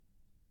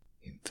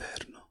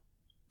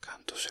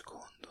Santo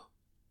secondo.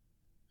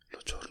 Lo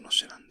giorno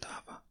se ne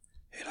andava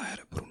e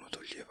l'aere bruno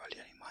toglieva gli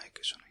animai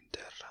che sono in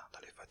terra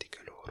dalle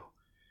fatiche loro,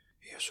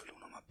 e io solo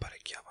uno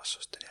m'apparecchiava a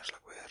sostener la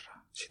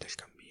guerra, sì del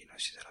cammino e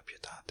sì della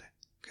pietate,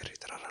 che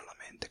ritrarrà la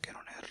mente che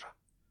non erra.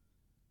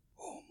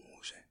 O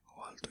muse,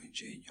 o alto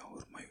ingegno,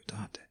 or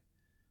m'aiutate,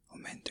 o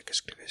mente che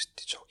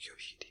scrivesti ciò ch'io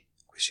vidi,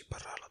 qui si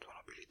parrà la tua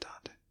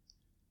nobilitate.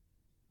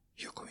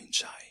 Io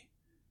cominciai,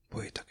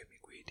 poeta che mi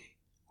guidi,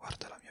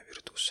 guarda la mia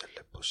virtù s'ella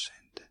è possente,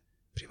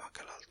 prima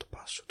che all'alto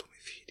passo tu mi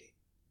fidi.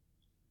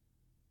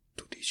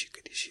 Tu dici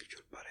che di Silvio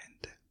il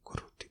parente,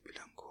 corruttibile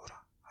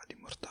ancora, ad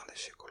immortale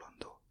secolo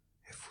andò,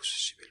 e fu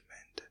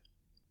sensibilmente.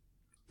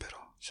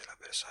 Però se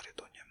l'avversario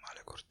d'ogni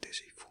male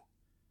cortese fu,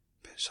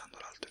 pensando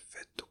l'alto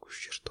effetto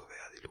qu'uscir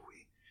dovea di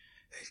lui,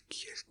 e il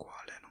chi e il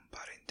quale non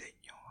pare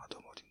indegno ad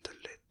uomo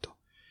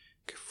d'intelletto,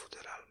 che fu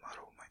dell'alma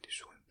Roma e di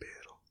suo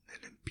impero,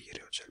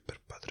 nell'empirio c'è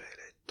per padre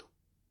eletto,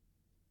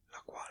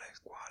 la quale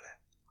il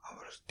quale, a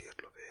voler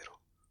dirlo vero,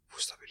 fu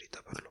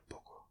stabilita per lo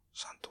poco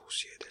santo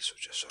Usiede il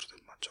successor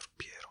del maggior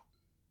Piero.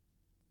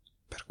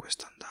 Per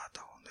questa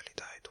andata onde li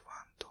dai tu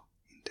vanto,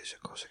 intese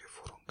cose che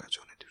furono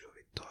cagione di sua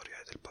vittoria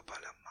e del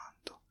papale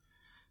ammanto,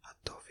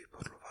 addovi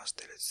per lo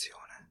vasta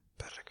elezione,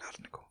 per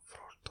recarne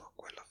conforto a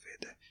quella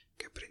fede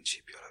che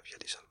principio la via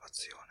di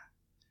salvazione.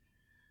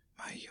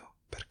 Ma io,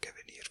 perché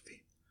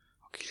venirvi,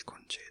 o chi il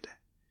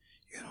concede?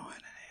 Io no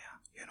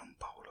Enea, io non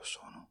Paolo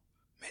sono,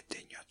 me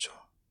degno a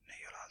ciò, né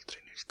io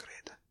l'altri nel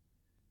crede.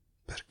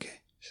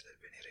 Perché, se del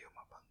venire io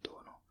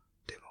m'abbandono,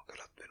 temo che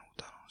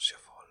l'avvenuta non sia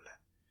folle.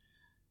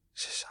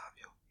 Se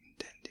savio,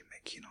 intendi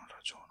me chi non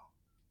ragiono.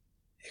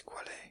 E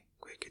qual è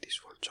quei che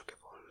disuol ciò che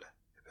volle,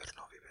 e per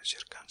novi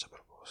pensier cancia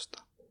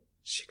proposta,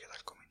 sì che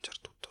dal cominciar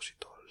tutto si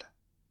tolle.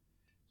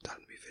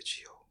 Tal mi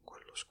feci io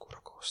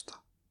quell'oscura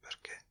costa,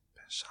 perché,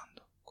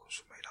 pensando,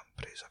 consumai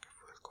l'ampresa che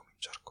fu del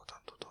cominciar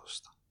cotanto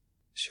tosta.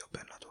 Se ho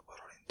ben la tua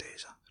parola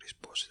intesa,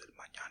 rispose del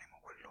magnanimo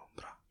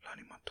quell'ombra,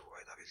 l'anima tua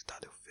è da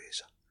viltade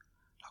offesa,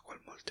 la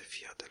qual molte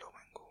fiate l'uomo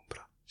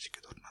ingombra, sì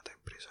che tornata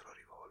impresa lo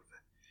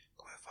rivolve,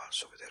 come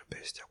falso veder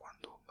bestia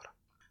quando ombra.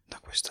 Da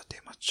questa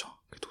tema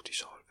ciò che tu ti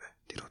solve,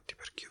 dirotti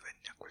perch'io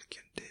venni a quel che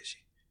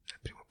intesi, nel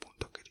primo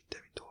punto che di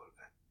te mi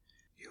tolve.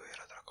 Io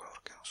era tra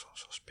color che non son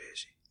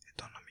sospesi, e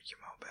donna mi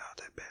chiamavo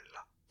beata e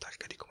bella, tal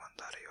che di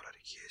comandare io la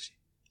richiesi.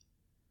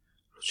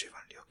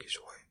 Lucevan gli occhi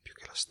suoi più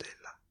che la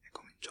stella, e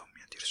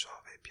cominciommi a dir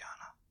soave e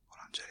piana, con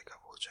l'angelica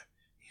voce,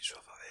 in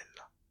sua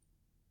favella.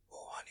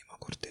 O anima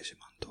cortese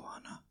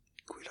mantovana,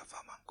 cui la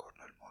fama ancor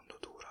nel mondo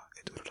dura,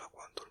 e durerà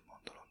quanto il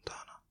mondo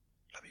lontana,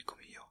 l'amico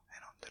mio, e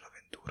non della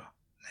ventura,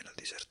 nella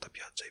diserta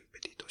piaggia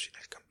impeditosi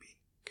nel cammin,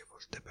 che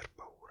volte per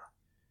paura,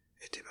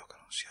 e temo che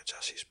non sia già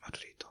sì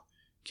smarrito,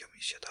 ch'io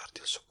mi sia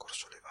darti il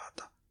soccorso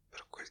levata,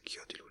 per quel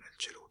ch'io di lui nel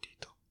cielo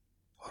udito.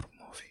 Or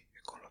muovi,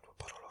 e con la tua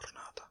parola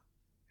ornata,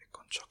 e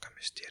con ciò che a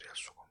mestiere al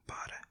suo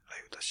compare,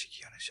 l'aiuta sì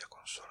ch'io ne sia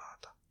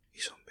consolata. I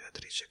son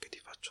Beatrice che ti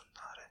faccio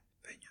andare,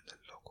 vegno del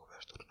loco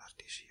ver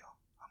tornarti s'io,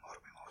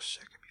 amor mi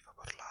mosse che mi fa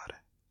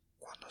parlare.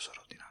 Quando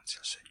sarò dinanzi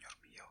al Signor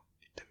mio,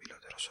 di te mi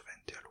loderò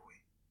sovente a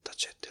lui,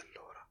 tacette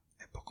allora,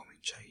 e poi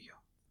comincia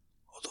io.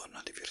 O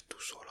donna di virtù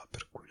sola,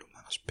 per cui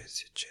l'umana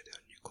spezia eccede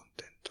ogni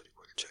contento di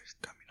quel ciel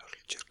cammino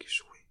ricerchi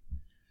sui,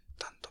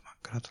 tanto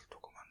m'aggrada il tuo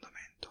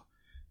comandamento,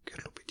 che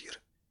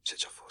l'ubbidir, se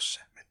già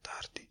fosse, me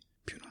tardi,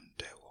 più non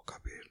devo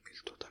capirmi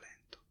il tuo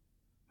talento.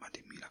 Ma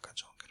dimmi la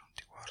cagion che non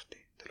ti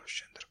guardi dello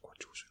scender qua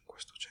giuso in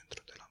questo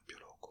centro dell'ampio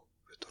loco,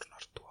 per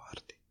tornar tu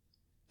ardi.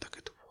 Da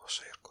che tu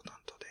possa erco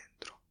tanto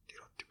dentro,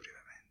 dirotti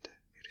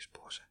brevemente, mi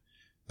rispose,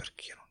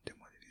 perch'io non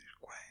temo di venir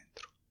qua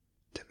entro.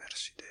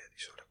 Temersi dee di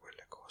sole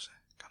quelle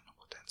cose, che hanno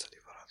potenza di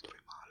far altrui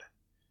male,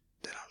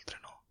 dell'altre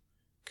no,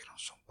 che non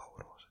son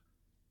paurose.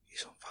 I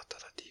son fatta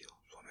da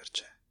Dio, sua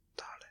mercè,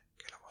 tale,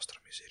 che la vostra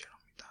miseria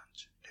non mi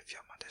tange, né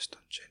fiamma desto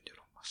incendio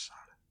non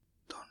m'assale.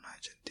 Donna e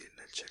gentil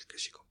nel ciel che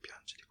si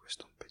compiange di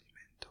questo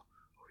impedimento,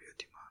 ov'io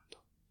ti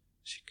mando,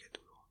 sicché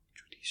duro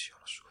giudizio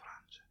lassù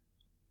frange.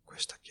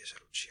 Questa chiese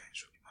Lucia in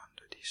suo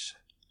dimando e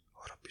disse,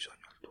 ora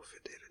bisogno al tuo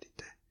fedele di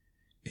te,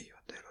 e io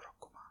a te lo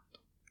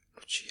raccomando.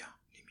 Lucia,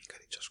 nimica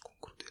di ciascun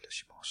crudele,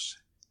 si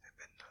mosse, e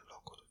venne al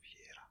loco dove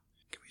era,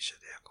 che mi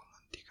sedea con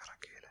l'antica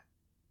Rachele.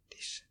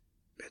 Disse,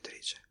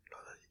 Beatrice,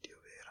 loda di Dio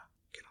vera,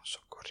 che non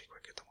soccorri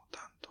quel che t'amo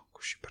tanto,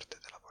 c'uscì per te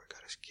della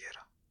volgare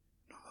schiera.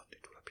 Non odi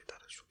tu la pietà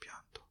del suo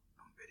pianto,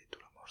 non vedi tu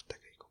la morte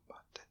che ei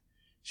combatte,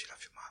 si la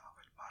fiumana o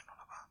il mar non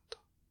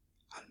avanto.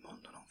 Al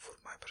mondo non fur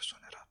mai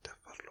persone ratte a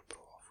farlo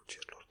provò a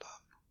fuggir lor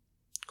danno.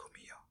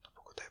 Com'io,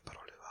 dopo cotei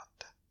parole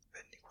fatte,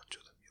 venni qua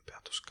giù dal mio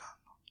beato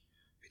scanno,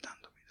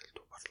 fidandomi del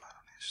tuo parlare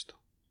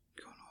onesto,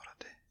 che onora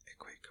te e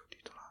quei che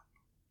udito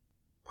l'hanno.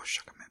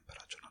 Poscia che m'ebbe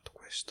ragionato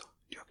questo,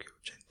 gli occhi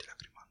urgenti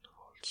lacrimando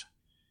volse,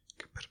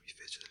 che per mi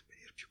fece del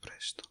venir più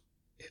presto,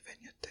 e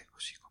venni a te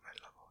così come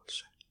ella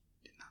volse,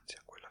 dinanzi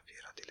a quella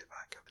fiera di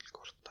levai che il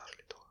cortar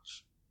li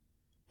tolse.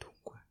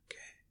 Dunque,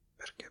 che,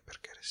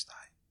 perché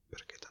restai,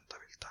 perché tanta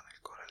viltà nel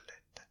core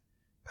allette,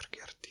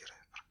 perché ardire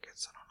e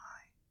franchezza non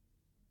hai?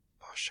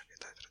 Poscia che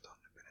dai tre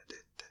donne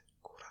benedette,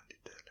 curan di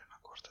te nella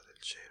corte del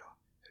cielo,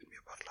 e il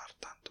mio parlar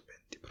tanto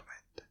ben ti promette,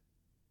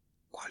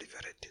 quali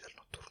veretti dal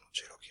notturno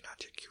cielo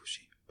chinati e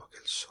chiusi, poiché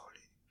il sole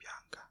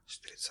bianca,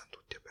 strizzano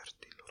tutti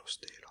aperti il loro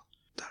steli.